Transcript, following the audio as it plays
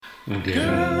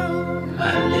Girl,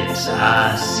 my lips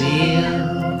are sealed.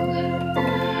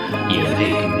 You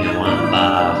make me want to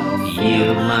barf.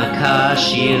 Yield my car,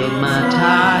 shield my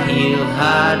tie, heel,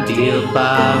 high deal,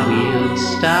 bar wheel,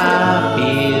 stop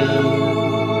you.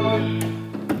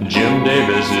 Jim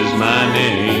Davis is my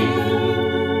name.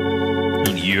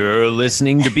 You're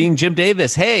listening to Being Jim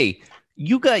Davis. Hey,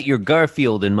 you got your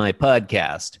Garfield in my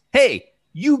podcast. Hey,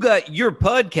 you got your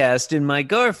podcast in my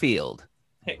Garfield.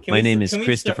 Hey, my name is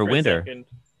Christopher Winter,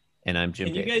 and I'm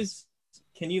Jim Davis.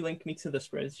 Can you link me to the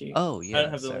spreadsheet? Oh, yeah. I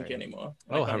don't have the link anymore.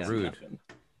 Oh, how rude.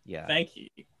 Yeah. Thank you.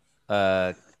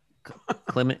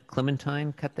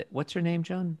 Clementine, cut that. What's her name,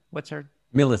 John? What's her?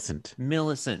 Millicent.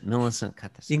 Millicent,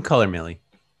 cut this. You can call her Millie.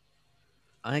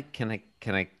 Can I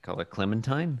call her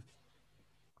Clementine?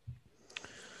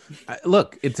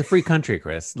 Look, it's a free country,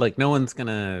 Chris. Like, no one's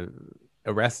gonna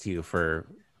arrest you for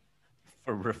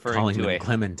referring calling to them a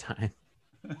Clementine.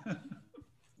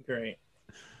 Great.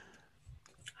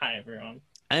 Hi, everyone.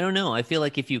 I don't know. I feel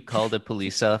like if you called a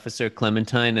police officer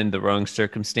Clementine in the wrong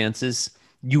circumstances,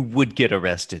 you would get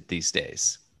arrested these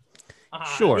days.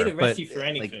 Sure, they'd arrest but, you for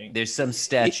anything. Like, there's some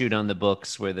statute on the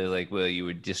books where they're like, well, you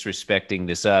were disrespecting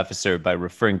this officer by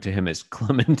referring to him as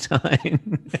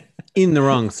Clementine. In the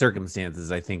wrong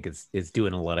circumstances, I think is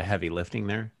doing a lot of heavy lifting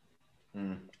there.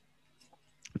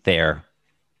 There.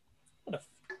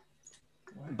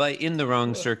 By in the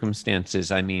wrong circumstances,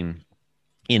 I mean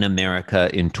in America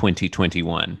in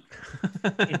 2021.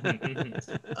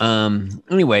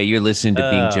 Anyway, you're listening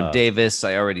to Being Jim Davis.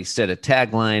 I already said a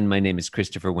tagline. My name is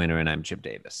Christopher Winter, and I'm Jim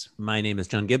Davis. My name is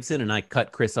John Gibson, and I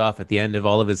cut Chris off at the end of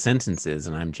all of his sentences,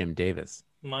 and I'm Jim Davis.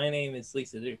 My name is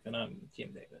Lisa Duke, and I'm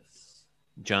Jim Davis.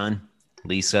 John,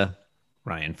 Lisa,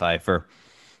 Ryan Pfeiffer.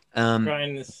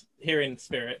 Ryan is here in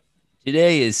spirit.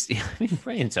 Today is, I mean,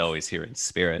 Ryan's always here in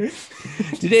spirit.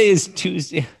 Today is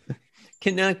Tuesday.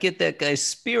 Cannot get that guy's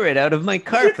spirit out of my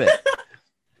carpet.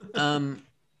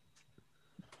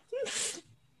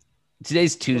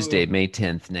 Today's Tuesday, May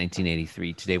 10th,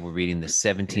 1983. Today we're reading the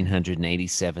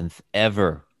 1787th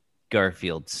ever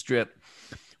Garfield strip.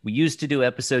 We used to do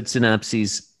episode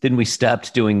synopses, then we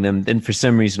stopped doing them, then for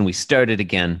some reason we started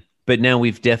again. But now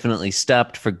we've definitely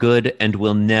stopped for good and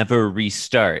will never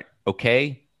restart,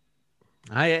 okay?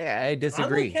 I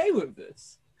disagree. I'm okay with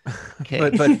this. Okay.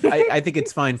 But I think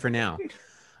it's fine for now.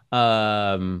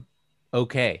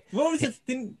 Okay. What was it?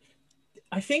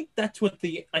 I think that's what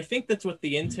the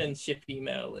internship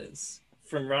email is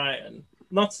from Ryan.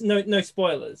 No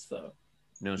spoilers though.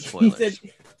 No spoilers. He said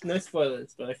no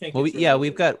spoilers, but I think. Well,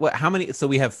 we've got what? How many? So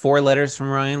we have 4 letters from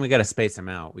Ryan. We got to space them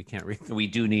out. We can't read them. We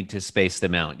do need to space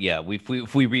them out. Yeah,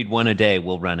 if we read one a day,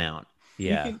 we'll run out.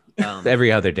 Yeah,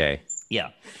 every other day.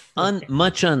 Yeah,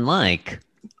 much unlike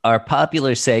our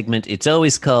popular segment, it's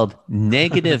always called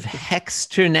Negative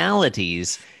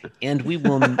Hexternalities, and we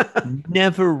will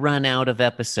never run out of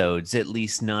episodes, at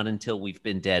least not until we've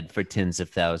been dead for tens of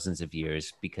thousands of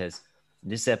years, because in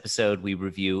this episode, we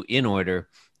review in order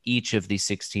each of the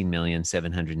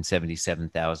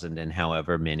 16,777,000 and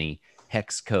however many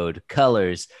hex code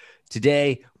colors.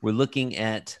 Today, we're looking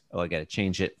at, I got to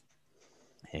change it.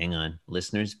 Hang on,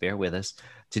 listeners, bear with us.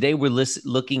 Today, we're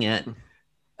looking at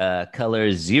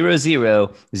color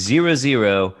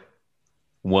 000016.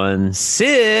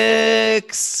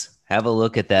 Have a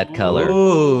look at that color.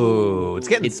 Oh, it's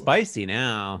getting spicy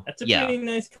now. That's a pretty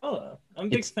nice color. I'm a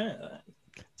big fan of that.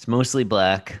 It's mostly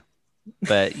black,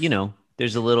 but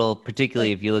there's a little,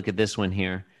 particularly if you look at this one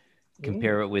here,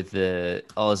 compare it with the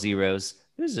all zeros.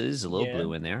 There's a little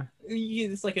blue in there.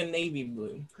 It's like a navy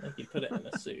blue, like you put it in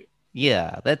a suit.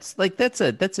 Yeah, that's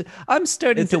a. I'm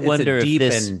starting to wonder if deep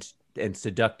this and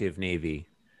seductive navy.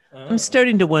 I'm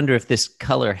starting to wonder if this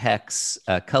color hex,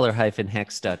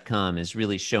 color-hex.com is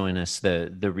really showing us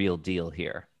the real deal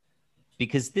here,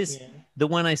 because the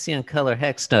one I see on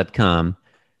colorhex.com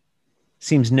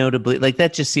seems notably like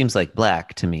that. Just seems like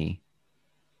black to me.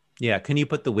 Yeah, can you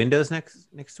put the windows next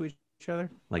to each other?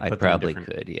 Like I probably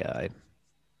could.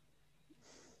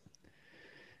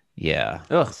 Yeah.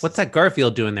 Ugh, what's that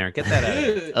Garfield doing there? Get that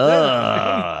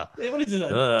out. What is this, a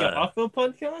Garfield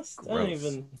podcast? I don't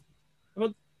even.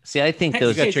 See, I think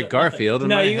those. You got your Garfield.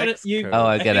 No, you gotta.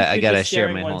 I gotta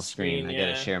share my whole screen. I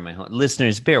gotta share my whole.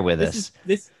 Listeners, bear with us.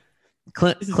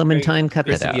 Clementine, cut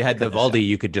that out. If you had Vivaldi,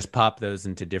 you could just pop those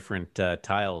into different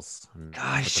tiles.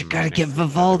 Gosh, you gotta get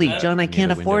Vivaldi, John. I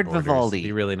can't afford Vivaldi. It'd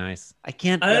be really nice. I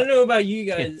can't. I don't know about you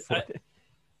guys.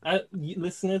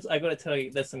 Listeners, I gotta tell you,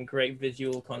 there's some great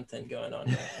visual content going on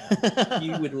right now.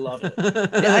 You would love it.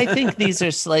 I think these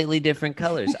are slightly different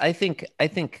colors. I think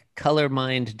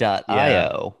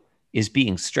colormind.io is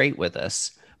being straight with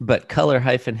us, but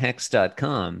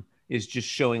color-hex.com is just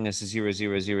showing us 0,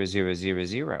 0, 0, 0, 0,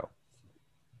 0.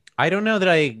 I don't know that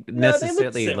I No, they look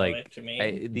necessarily similar like. to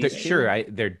me.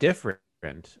 They're different.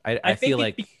 I I feel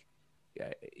think like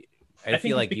I think it's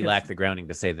you because- lack the grounding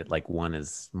to say that like one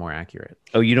is more accurate.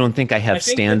 Oh, you don't think I have I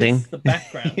think that standing? it's the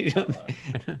background You don't-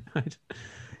 color.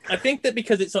 I think that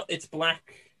because it's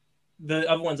black, the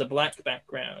other one's a black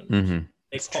background. Mhm.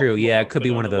 They It's pop true. Yeah, more, it could be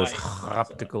but one on of the those white,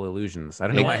 optical illusions. I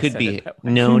don't know why It I could said be. it that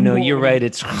way. No, you're right.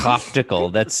 It's optical.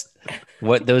 That's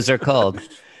what those are called.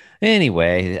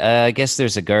 Anyway, I guess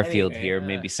there's a Garfield Anyway, here.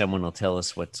 Maybe someone will tell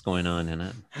us what's going on in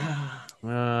it.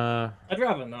 I'd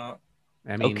rather not.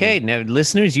 I mean, Okay, now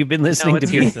listeners, you've been no, listening it's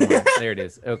to here me. somewhere. There it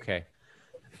is. Okay.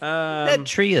 That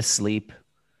tree asleep.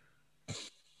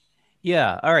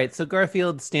 Yeah. All right. So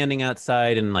Garfield's standing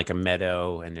outside in like a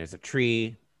meadow, and there's a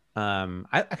tree.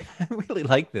 I really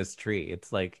like this tree.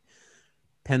 It's like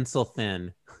pencil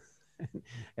thin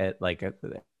at like at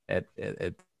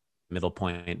middle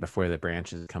point before the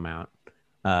branches come out.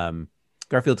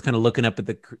 Garfield's kind of looking up at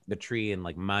the tree in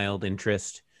like mild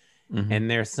interest. Mhm.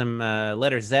 And there's some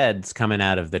letter Z's coming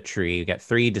out of the tree. You got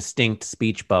 3 distinct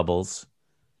speech bubbles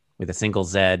with a single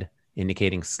Z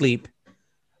indicating sleep,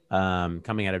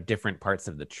 coming out of different parts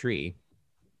of the tree.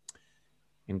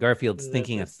 And Garfield's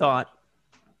thinking a thought,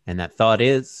 and that thought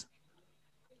is,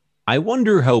 I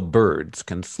wonder how birds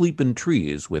can sleep in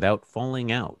trees without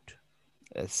falling out.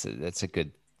 That's a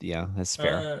good. Yeah, that's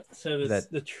fair. So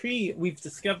the tree we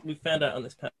found out on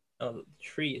this panel that the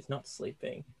tree is not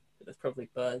sleeping. There's probably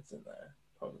birds in there.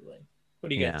 Probably. What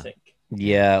do you guys think?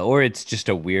 Yeah, or it's just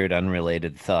a weird,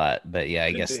 unrelated thought. But yeah,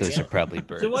 I Could guess be, those yeah. are probably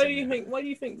birds. So why in do you there. think? Why do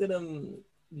you think that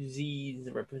Z's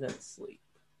represent sleep?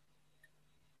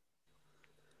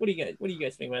 What do you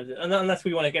guys think about it? And unless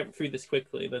we want to get through this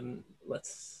quickly, then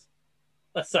let's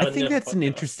start. I think another that's an podcast.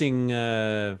 interesting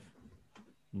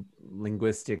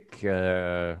linguistic.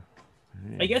 I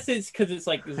guess it's because it's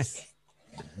like this,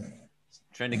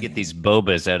 Trying to get these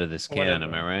bobas out of this can, Whatever.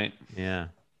 am I right? Yeah.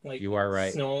 like You are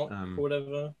right. snort Um, or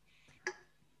whatever.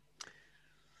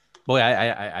 Boy,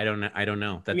 I don't know. I don't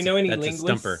know. Do we know any that's a linguists?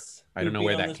 stumper. I don't who'd know be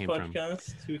where on that this came from.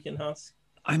 podcast Who can ask?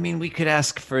 I mean, we could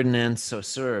ask Ferdinand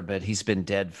Saussure, but he's been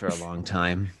dead for a long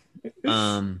time.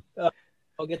 I'll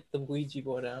get the Ouija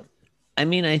board out. I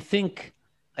mean, I think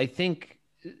the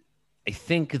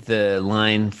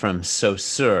line from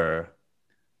Saussure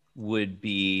would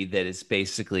be that it's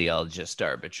basically all just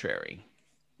arbitrary.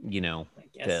 You know, I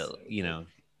guess.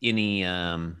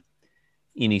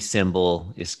 any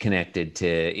symbol is connected to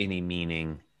any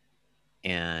meaning,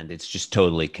 and it's just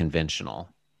totally conventional.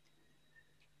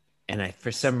 And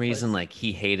for some reason, like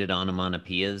he hated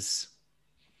onomatopoeias.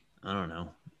 I don't know.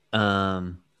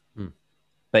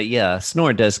 But yeah,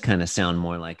 snore does kind of sound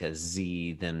more like a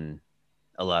Z than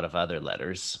a lot of other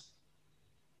letters,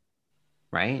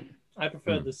 right? I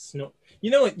prefer the snort. You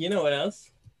know what? You know what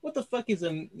else? What the fuck is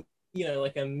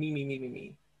like a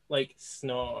me, like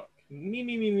snort,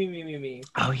 me.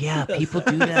 Oh yeah, Who does people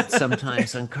that? do that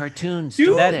sometimes on cartoons. Do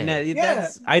don't That, they?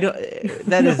 that's I don't.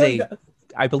 That is No,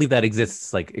 I believe that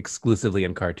exists like exclusively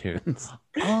in cartoons.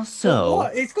 Also,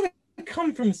 what? It's gonna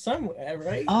come from somewhere,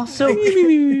 right? also,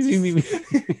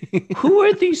 who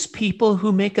are these people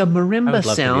who make a I marimba would love to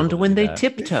be sound able to when do they that.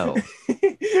 tiptoe?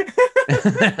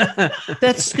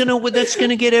 That's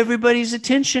gonna get everybody's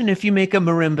attention if you make a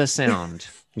marimba sound.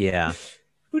 Yeah.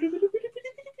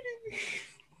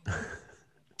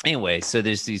 Anyway, so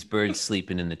there's these birds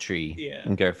sleeping in the tree. Yeah.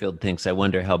 And Garfield thinks, I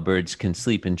wonder how birds can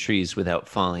sleep in trees without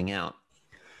falling out.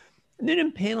 And then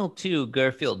in panel 2,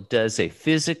 Garfield does a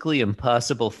physically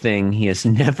impossible thing he has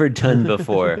never done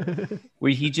before,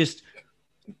 where he just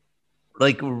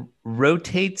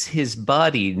rotates his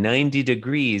body 90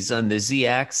 degrees on the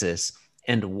Z-axis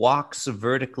and walks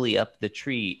vertically up the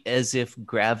tree as if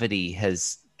gravity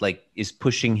is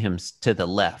pushing him to the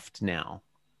left now.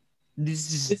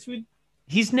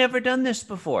 He's never done this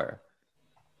before.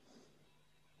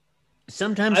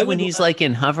 Sometimes when he's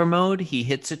in hover mode, he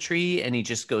hits a tree and he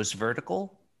just goes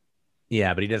vertical.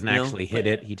 Yeah, but he doesn't You know? actually hit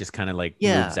it. He just kind of moves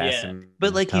Yeah.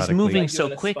 But he's methodically. moving Like so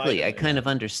doing a quickly, I spider, kind of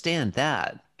understand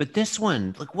that. But this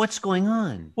one, what's going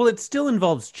on? Well, it still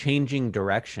involves changing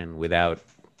direction without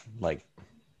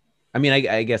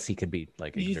I guess he could be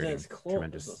He's using exerting his claws or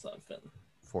tremendous something.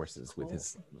 forces with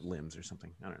his limbs or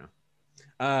something. I don't know.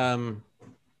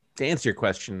 To answer your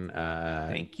question,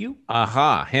 Thank you.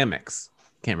 hammocks.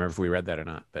 Can't remember if we read that or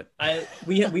not, but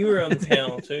We were on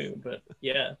panel 2, but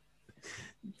yeah.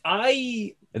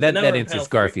 that now we're on answers panel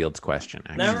Garfield's question.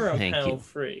 Now Actually. we're on Thank panel you.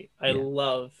 3.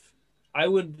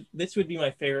 This would be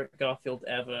my favorite Garfield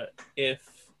ever if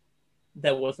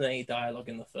there wasn't any dialogue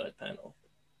in the third panel.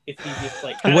 if he just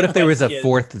like. What if there was a question-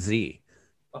 fourth Z?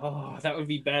 Oh, that would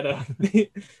be better.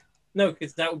 No,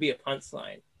 because that would be a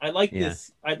punchline. I like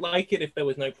this. I'd like it if there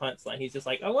was no punchline. He's just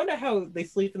like, I wonder how they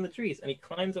sleep in the trees, and he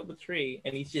climbs up the tree,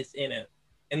 and he's just in it.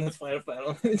 In the final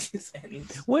battle, it just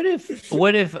ends. What if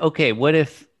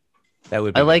That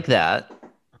would. Be I like that.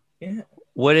 Yeah.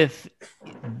 What if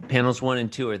panels 1 and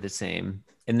 2 are the same,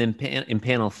 and then in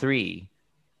panel 3,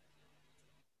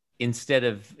 instead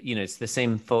of it's the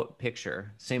same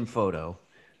picture, same photo,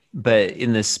 but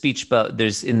in the speech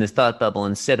there's in the thought bubble,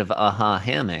 instead of aha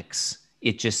hammocks,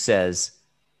 it just says,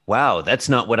 "Wow, that's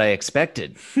not what I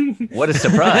expected. What a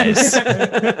surprise!"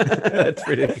 That's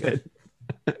pretty good.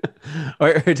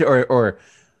 or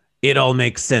it all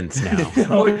makes sense now.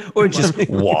 or just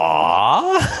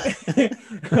wah.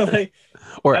 Like,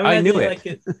 Or I knew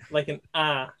it. Like an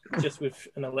just with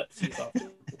an ellipses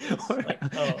after. Like,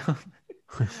 oh.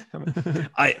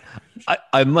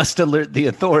 I must alert the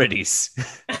authorities.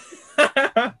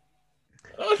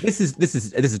 This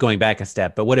is going back a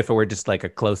step, but what if it were just like a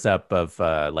close up of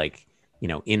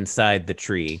inside the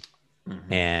tree,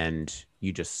 and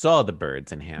you just saw the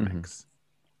birds and hammocks?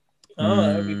 Oh,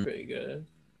 that would be pretty good.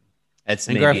 That's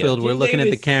And maybe Garfield, we're Jim looking at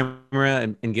the Davis-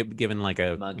 camera and given like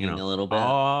a mugging a little bit.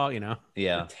 Oh,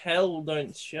 Yeah. Tell,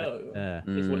 don't show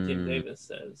is what Jim Davis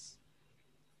says.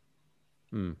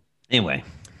 Anyway,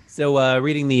 So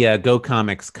reading the Go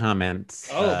Comics comments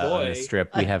Oh, on boy. the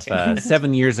strip, we have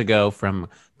 7 years ago from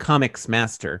Comics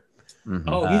Master.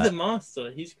 Oh, he's a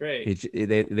master. He's great.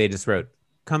 They just wrote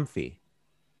comfy.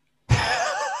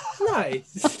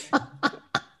 Nice.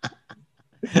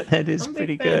 that is I'm a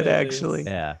pretty big fan good, of actually.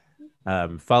 Yeah.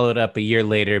 Followed up a year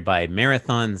later by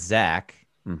Marathon Zach,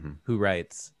 who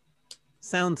writes,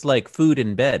 "Sounds like food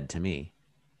in bed to me."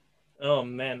 Oh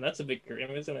man, that's a big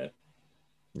grim, isn't it?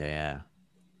 Yeah.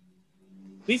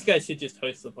 These guys should just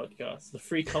host the podcast. The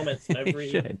free comments in every.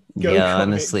 should. Go Yeah, Comics.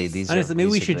 honestly, Honestly, maybe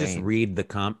we these are should just great. read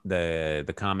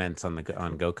the comments on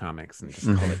Go Comics and just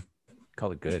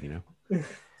call it good,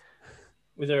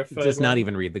 Was there a third Just not one?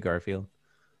 even read the Garfield.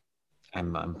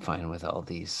 I'm fine with all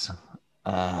these.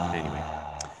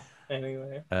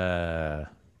 Anyway.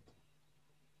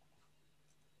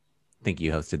 I think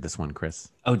you hosted this one, Chris.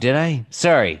 Oh, did I?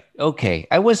 Sorry. Okay,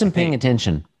 I wasn't paying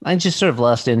attention. I just sort of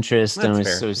lost interest. That's and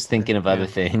fair. I was thinking of other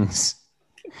things.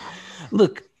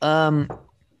 Look,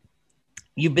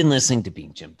 you've been listening to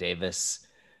Being Jim Davis.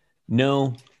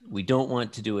 No, we don't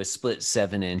want to do a split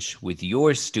 7-inch with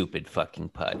your stupid fucking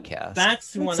podcast.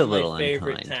 That's one It's of a little my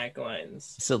favorite unkind.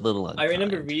 taglines. It's a little unkind. I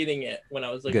remember reading it when I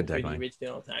was looking Good for the tagline.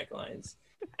 original taglines.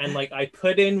 And like I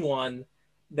put in one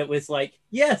that was like,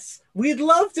 yes, we'd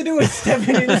love to do a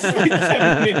 7-inch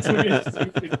with your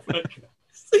stupid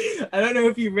podcast. I don't know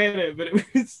if you read it, but it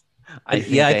was I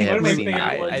think I I think have one of my seen favorite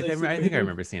that. ones. I think I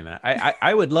remember seeing that.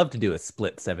 I would love to do a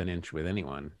split 7-inch with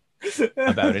anyone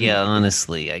about it. Yeah,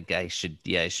 honestly, I should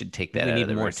take that We out need of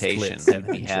the more rotation. split I'd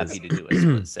be 7 happy inches. to do a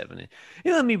split 7 inch.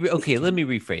 Let me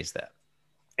rephrase that.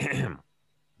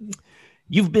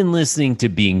 You've been listening to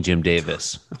Being Jim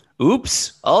Davis.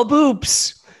 Oops, all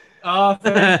boops. Oh,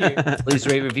 thank you. Please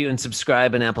rate, review, and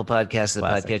subscribe on Apple Podcasts, the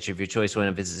Classic. podcatcher of your choice. When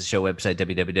to visit the show website,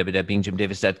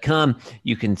 www.beingjimdavis.com.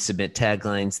 You can submit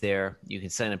taglines there. You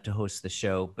can sign up to host the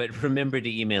show. But remember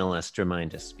to email us to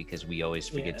remind us, because we always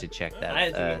forget Yeah. to check I that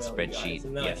had to email you spreadsheet. guys,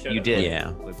 and then I Yeah, showed you up. did.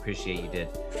 Yeah. We appreciate you did.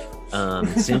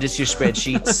 Send us your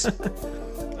spreadsheets.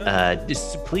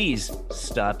 Just please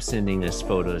stop sending us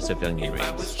photos of onion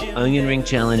rings. Onion Ring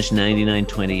Challenge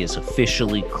 9920 is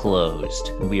officially closed.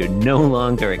 We are no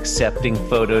longer accepting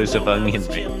photos of onion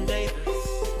rings.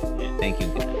 Thank you.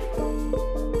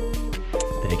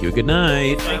 Thank you. Good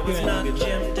night. Thank you, and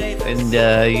good night. And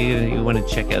you want to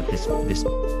check out this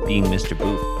Being Mr.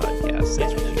 Boop podcast?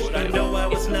 That's what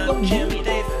you should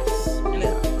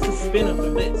do. It's a spin of the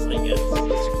bits, I guess.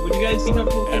 Would you guys be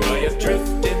comfortable? I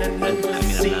mean, I'm not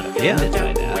offended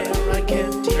by that.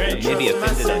 Maybe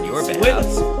offended on your behalf.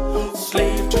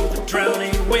 Slave to the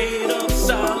drowning weight of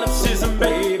solipsism,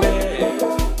 baby.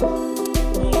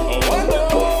 Oh, no.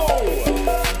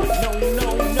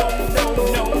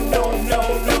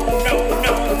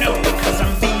 No. Because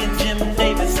I'm being Jim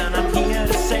Davis, and I'm here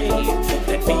to say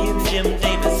that being Jim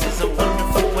Davis is a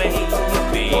wonderful way to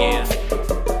be.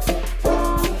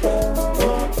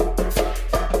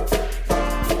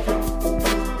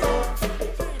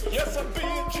 Yes, I'm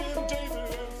being Jim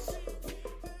Davis.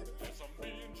 Yes, I'm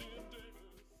being Jim Davis.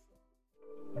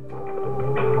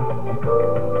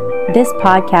 This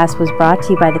podcast was brought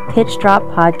to you by the Pitch Drop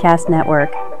Podcast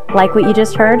Network. Like what you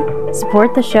just heard?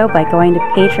 Support the show by going to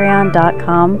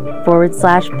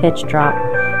patreon.com/pitchdrop.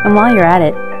 And while you're at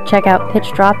it, Check out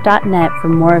pitchdrop.net for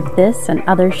more of this and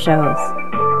other shows.